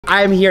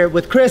I am here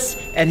with Chris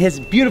and his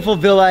beautiful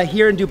villa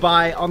here in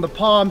Dubai on the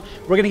Palm.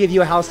 We're gonna give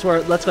you a house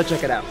tour. Let's go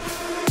check it out.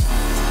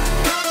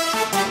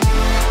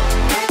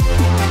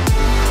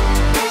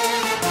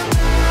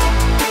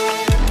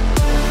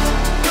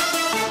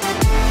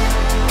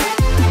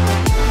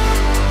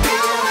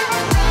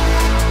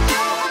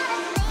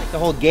 The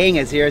whole gang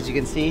is here, as you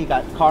can see. You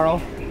got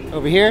Carl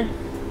over here.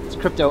 It's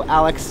Crypto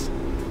Alex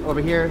over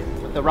here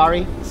with the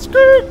Rari.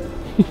 Skirt!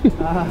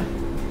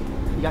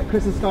 You got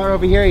Chris's car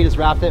over here. He just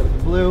wrapped it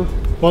with blue.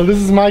 Well, this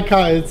is my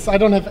car. I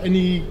don't have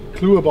any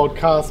clue about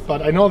cars,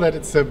 but I know that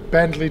it's a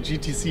Bentley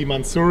GTC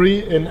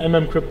Mansouri in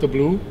MMCrypto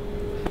blue.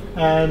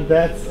 And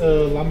that's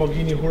a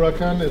Lamborghini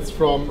Huracan. It's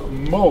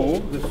from Mo,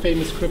 the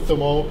famous crypto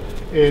Mo,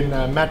 in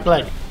matte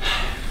black.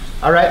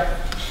 All right.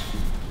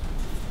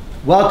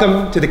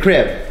 Welcome to the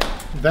crib.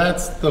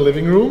 That's the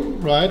living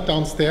room, right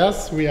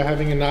downstairs. We are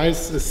having a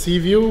nice sea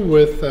view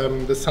with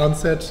the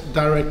sunset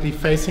directly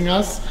facing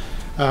us.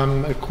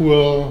 A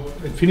cool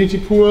infinity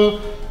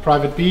pool,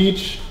 private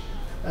beach,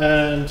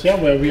 and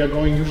yeah, where we are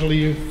going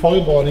usually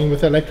foilboarding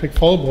with electric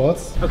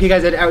foilboards. Okay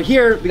guys, and out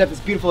here we got this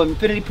beautiful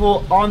infinity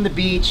pool on the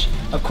beach.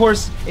 Of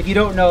course, if you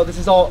don't know, this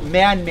is all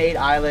man-made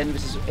island.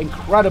 This is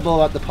incredible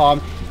about the Palm.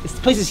 This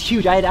place is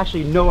huge. I had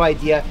actually no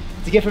idea.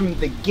 To get from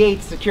the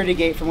gate, security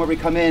gate from where we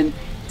come in,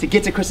 to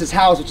get to Chris's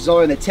house, which is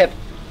all in the tip,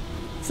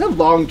 it's a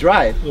long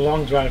drive.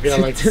 Long drive, yeah,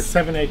 like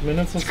 7-8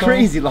 minutes or so.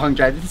 Crazy long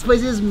drive. This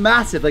place is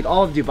massive, like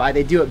all of Dubai.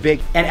 They do it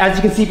big. And as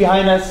you can see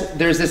behind us,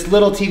 there's this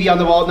little TV on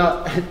the wall.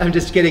 No, I'm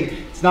just kidding.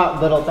 It's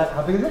not little.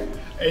 How big is it?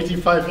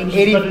 85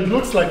 inches, but it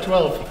looks like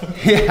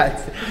 12. Yeah,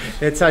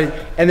 it's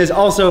and there's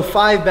also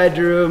 5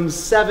 bedrooms,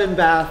 7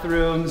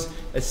 bathrooms,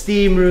 a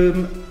steam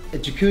room, a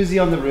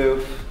jacuzzi on the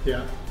roof.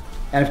 Yeah.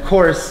 And of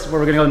course, where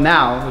we're gonna go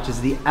now, which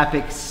is the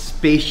epic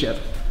spaceship.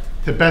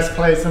 The best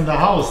place in the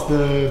house,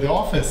 the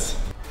office.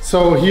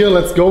 So here,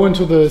 let's go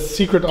into the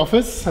secret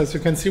office. As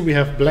you can see, we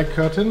have black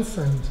curtains,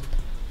 and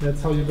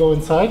that's how you go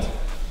inside.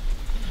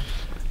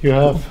 You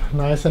have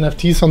nice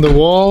NFTs on the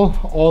wall,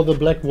 all the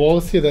black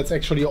walls here. That's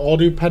actually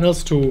audio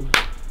panels to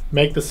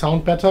make the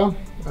sound better.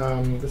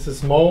 This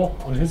is Mo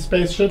on his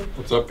spaceship.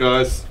 What's up,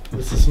 guys?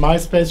 This is my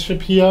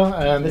spaceship here,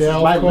 and this is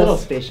my little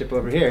spaceship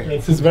over here.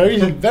 It's his very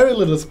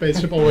little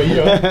spaceship over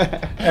here.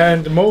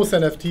 And Mo's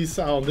NFTs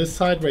are on this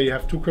side, where you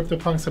have 2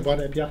 CryptoPunks,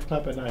 one at Yacht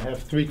Club, and I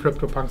have 3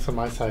 CryptoPunks on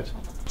my side.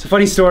 So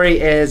funny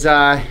story is,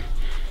 I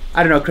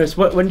don't know, Chris,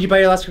 when did you buy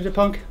your last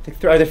CryptoPunk?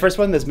 The first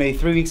one, that's maybe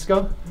 3 weeks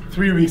ago?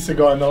 3 weeks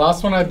ago, and the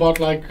last one I bought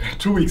like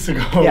 2 weeks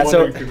ago, yeah,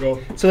 1 week ago.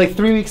 So like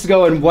 3 weeks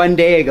ago and 1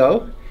 day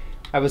ago,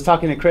 I was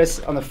talking to Chris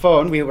on the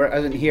phone. I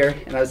wasn't here,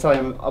 and I was telling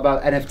him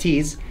about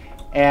NFTs,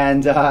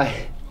 and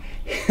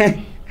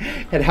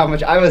and how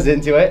much I was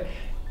into it.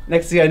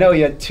 Next thing I know,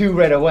 you had 2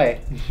 right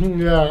away.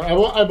 Yeah, I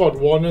bought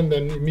 1 and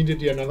then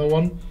immediately another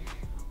one.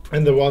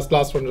 And the last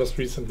one just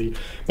recently.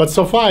 But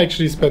so far I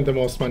actually spent the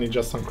most money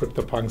just on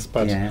CryptoPunks,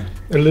 but yeah,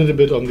 a little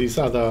bit on these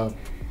other,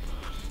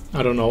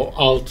 I don't know,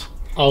 alt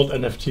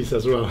NFTs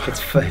as well. It's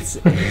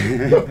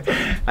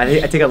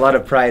I take a lot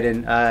of pride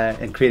in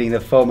creating the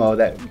FOMO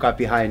that got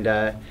behind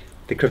the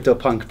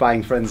CryptoPunk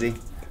buying frenzy.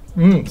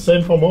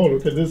 Same FOMO,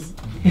 look at this.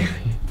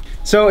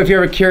 So if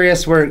you're ever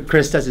curious where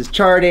Chris does his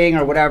charting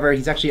or whatever,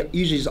 he's actually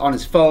usually just on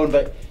his phone,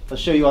 but I'll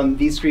show you on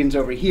these screens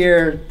over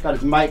here. Got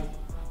his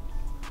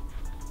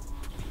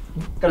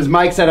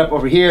mic set up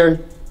over here.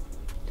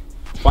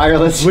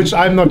 Wireless. Which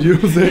I'm not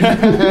using.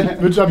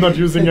 I'm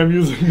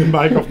using the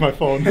mic of my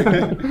phone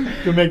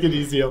to make it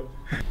easier.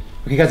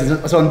 Okay guys,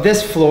 so on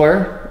this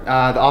floor, the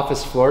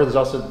office floor, there's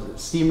also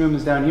steam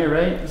rooms down here,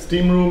 right?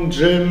 Steam room,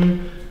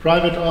 gym,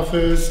 private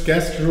office,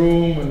 guest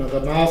room, another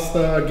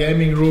master,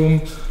 gaming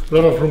room. A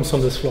lot of rooms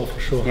on this floor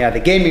for sure. Yeah, the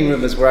gaming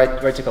room is where I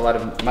took a lot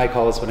of my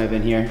calls when I've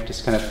been here.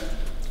 Just kind of,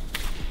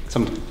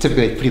 I'm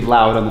typically pretty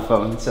loud on the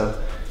phone, so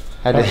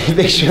I had to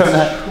make sure I'm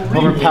not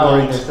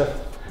overpowering their stuff.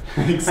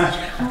 That's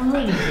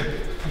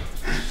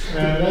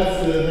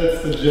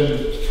the gym.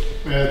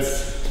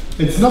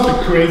 It's not the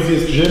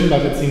craziest gym,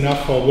 but it's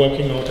enough for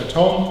working out at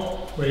home,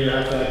 where you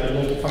have like a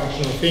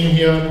multifunctional thing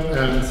here,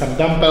 and some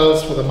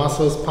dumbbells for the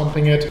muscles,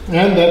 pumping it.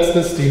 And that's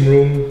the steam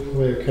room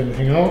where you can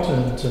hang out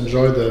and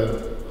enjoy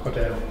the hot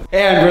air.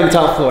 And we're on the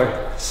top floor.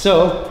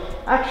 So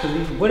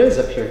actually, what is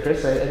up here,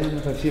 Chris? I don't know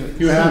if I've seen it.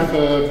 You have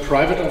a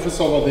private office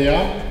over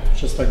there,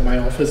 just like my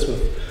office,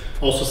 with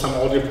also some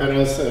audio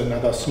panels,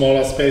 another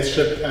smaller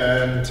spaceship,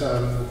 and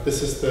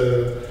this is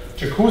the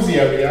jacuzzi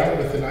area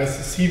with a nice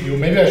sea view.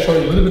 Maybe I show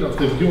you a little bit of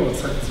the view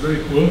outside, it's very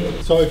cool.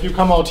 So if you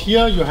come out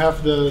here, you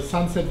have the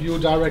sunset view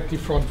directly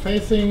front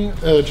facing,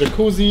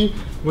 jacuzzi,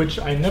 which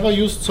I never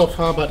used so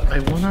far, but I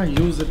wanna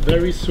use it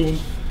very soon.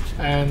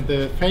 And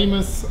the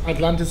famous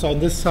Atlantis on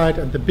this side,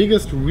 and the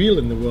biggest reel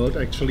in the world,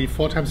 actually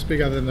 4 times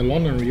bigger than the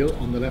London reel,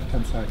 on the left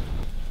hand side.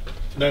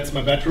 That's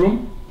my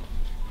bedroom.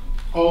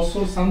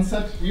 Also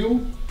sunset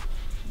view.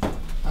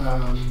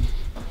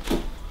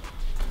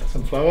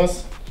 Some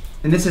flowers.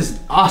 And this is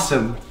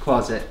awesome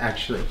closet,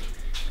 actually.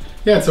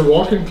 Yeah, it's a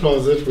walk-in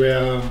closet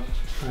where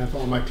I have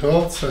all my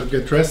clothes. I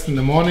get dressed in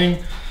the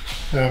morning.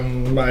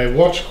 My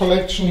watch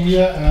collection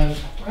here, and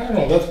I don't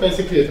know, that's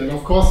basically it. And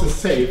of course it's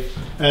safe.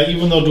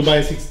 Even though Dubai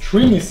is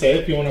extremely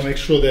safe, you want to make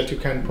sure that you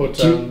can put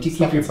do you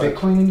keep your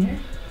Bitcoin in here?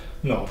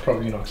 No,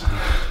 probably not.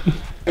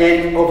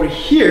 And over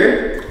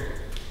here,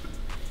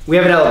 we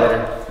have an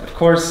elevator. Of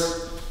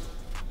course,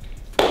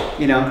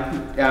 you know,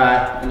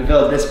 in a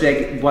villa this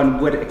big, one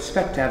would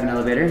expect to have an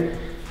elevator.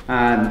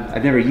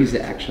 I've never used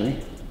it actually,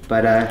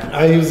 but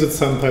I use it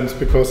sometimes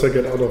because I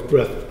get out of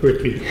breath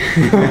quickly.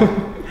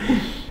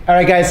 All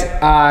right, guys.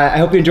 I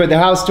hope you enjoyed the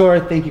house tour.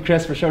 Thank you,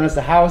 Chris, for showing us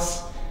the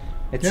house.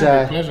 It's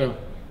my pleasure.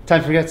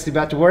 Time for us to get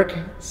back to work.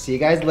 See you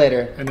guys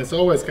later. And as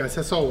always, guys,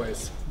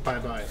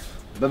 bye-bye.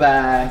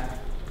 Bye-bye.